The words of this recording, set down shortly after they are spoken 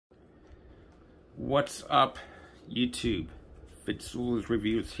What's up, YouTube?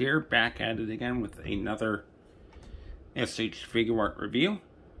 Fitzulasreviews here, back at it again with another SH figure art review,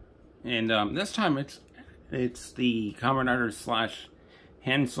 and this time it's the Kamen Rider slash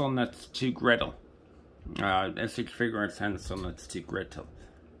hanselnuts to Gretel. SH figure arts hanselnuts to Gretel.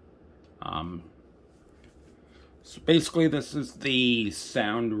 So basically, this is the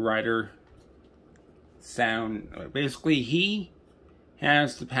sound rider. Basically, he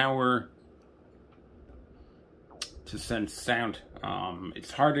has the power to sense sound.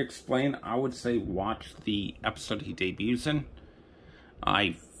 It's hard to explain. I would say watch the episode he debuts in.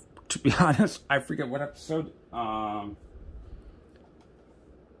 To be honest, I forget what episode.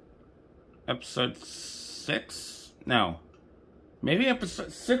 Episode 6? No. Maybe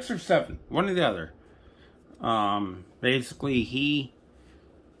episode 6 or 7. One or the other. Basically, he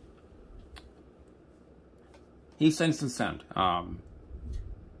senses sound.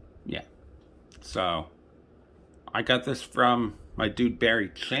 Yeah. So I got this from my dude Barry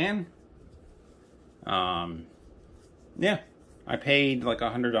Chan. Yeah, I paid like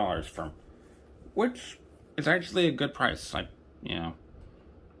 $100 for him, which is actually a good price.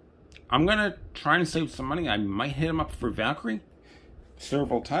 I'm gonna try and save some money. I might hit him up for Valkyrie,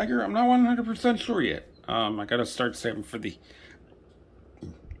 Cerebral Tiger. I'm not 100% sure yet. I gotta start saving for the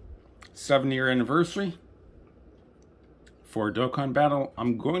 7-year anniversary for Dokkan Battle.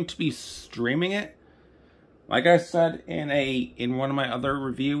 I'm going to be streaming it. Like I said in one of my other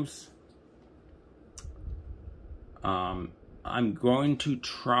reviews, I'm going to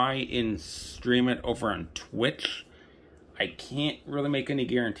try and stream it over on Twitch. I can't really make any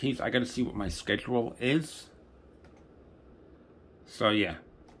guarantees. I gotta see what my schedule is. So yeah.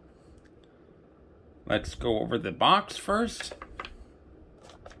 Let's go over the box first.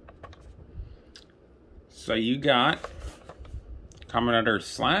 So you got Kamen Rider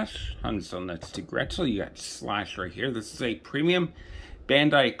slash hanselnuts to Gretel. You got slash right here. This is a premium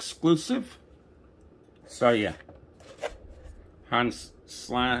Bandai exclusive. So yeah, Kamen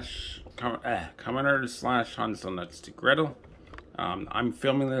Rider slash hanselnuts to Gretel. I'm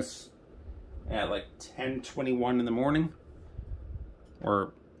filming this at like 10:21 in the morning,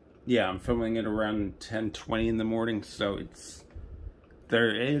 or yeah, I'm filming it around 10:20 in the morning. So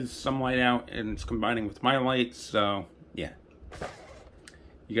there is some light out, and it's combining with my light. So yeah.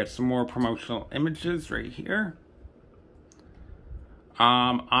 You got some more promotional images right here.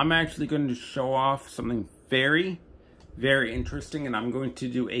 I'm actually going to show off something very, very interesting, and I'm going to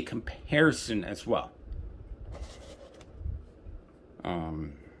do a comparison as well.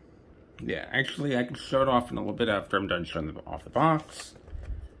 Yeah, actually, I can show it off in a little bit after I'm done showing off the box.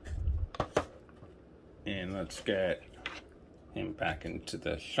 And let's get him back into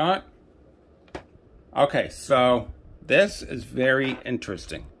the shot. Okay, so this is very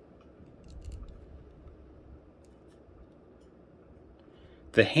interesting.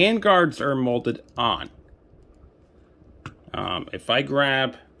 The handguards are molded on. If I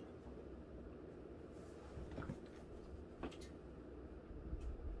grab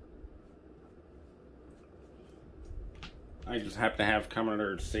I just happen to have Kamen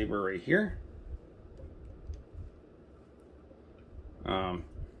Rider Saber right here. I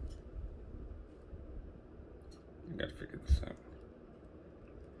gotta figure this out.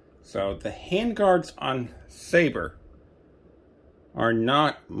 So the handguards on Saber are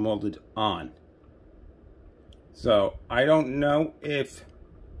not molded on. So I don't know if,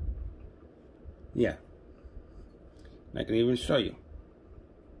 yeah, I can even show you.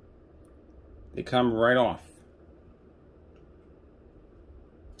 They come right off.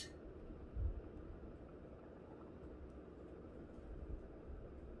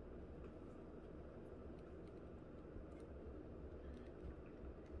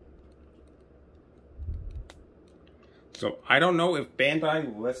 So I don't know if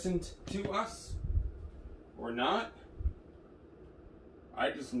Bandai listened to us or not. I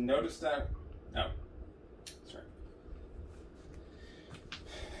just noticed that. Oh, sorry.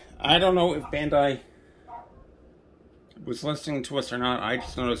 I don't know if Bandai was listening to us or not. I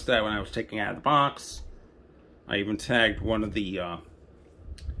just noticed that when I was taking it out of the box. I even tagged one of the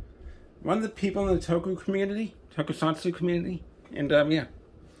people in the Tokusatsu community, and yeah.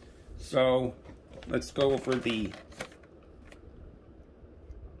 So let's go over the.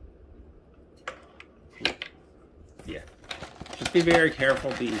 Yeah, just be very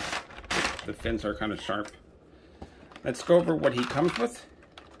careful. The fins are kind of sharp. Let's go over what he comes with.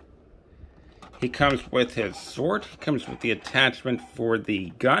 He comes with his sword. He comes with the attachment for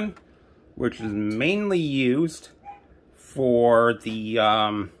the gun, which is mainly used for the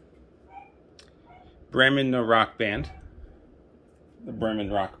Bremen Rock Band. The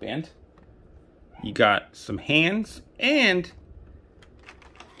Bremen Rock Band. You got some hands, and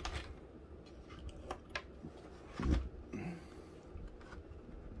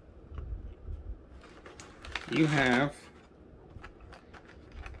you have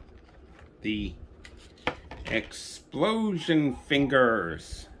the explosion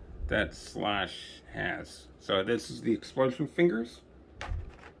fingers that Slash has. So this is the explosion fingers.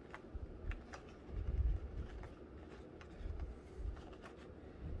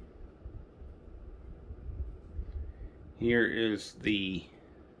 Here is the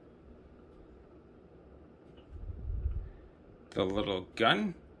little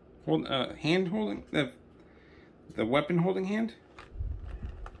gun hand holding the weapon holding hand.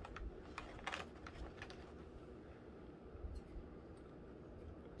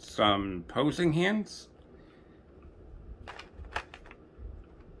 Some posing hands.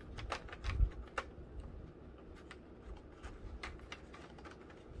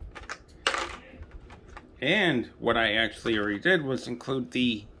 And what I actually already did was include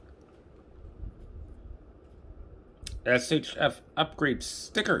the SHF upgrade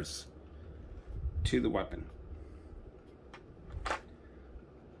stickers to the weapon.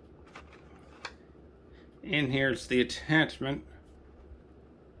 And here's the attachment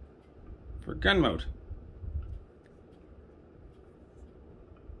for gun mode.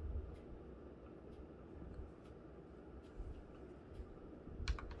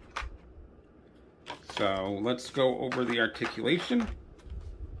 So let's go over the articulation.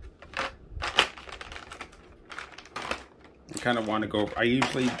 I kind of want to go. I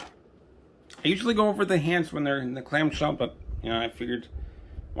usually go over the hands when they're in the clamshell, but you know, I figured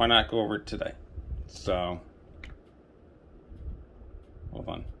why not go over it today. So hold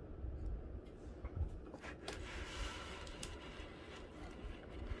on.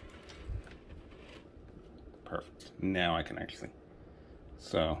 Perfect. Now I can actually.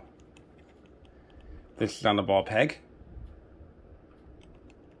 So this is on the ball peg.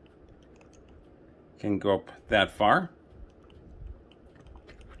 Can go up that far.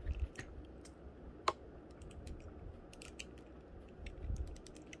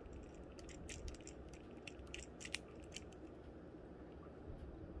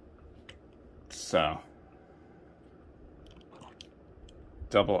 So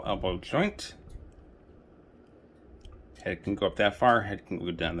double elbow joint. Head can go up that far, head can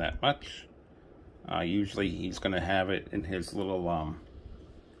go down that much. Usually he's going to have it in his little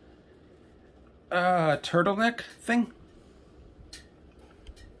turtleneck thing.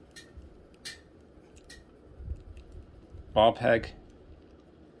 Ball peg.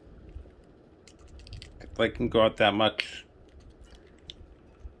 Leg can go out that much.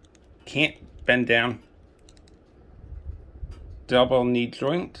 Can't bend down. Double knee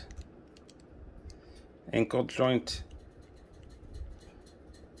joint. Ankle joint.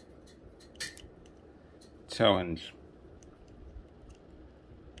 Toe hinge.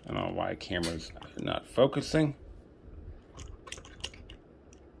 I don't know why camera's not focusing.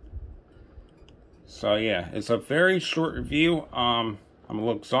 So yeah, it's a very short review. I'm a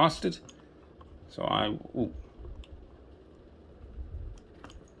little exhausted, so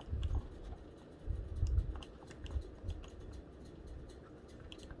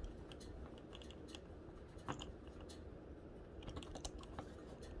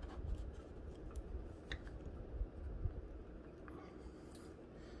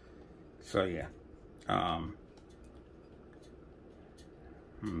So yeah,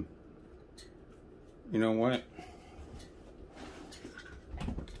 you know what?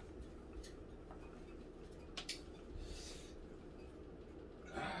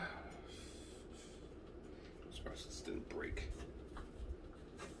 I'm surprised this didn't break.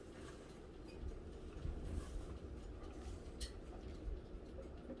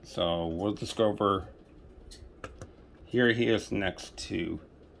 So we'll just go over. Here he is next to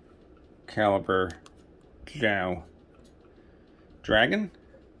Caliber Jow Dragon,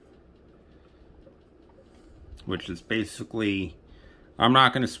 which is basically, I'm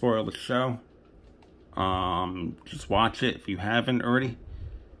not going to spoil the show. Just watch it if you haven't already.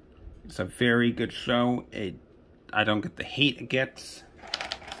 It's a very good show. I don't get the hate it gets.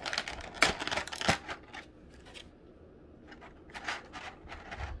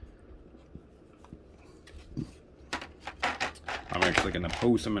 I'm actually going to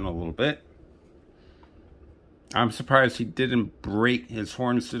pose him in a little bit. I'm surprised he didn't break, his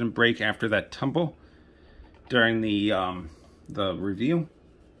horns didn't break after that tumble during the review.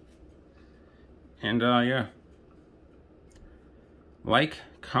 And yeah. Like,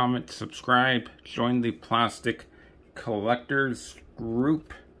 comment, subscribe, join the Plastic Collectors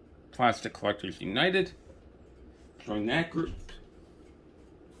group, Plastic Collectors United. Join that group.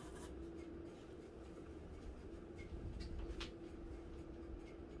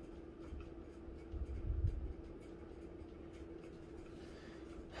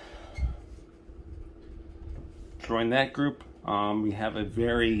 join that group. We have a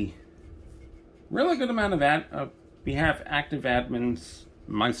really good amount of we have active admins,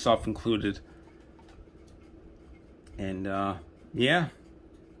 myself included. And yeah,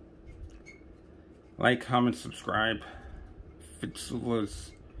 like, comment, subscribe.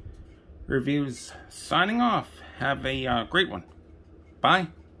 Fitzulasreviews signing off. Have a great one. Bye.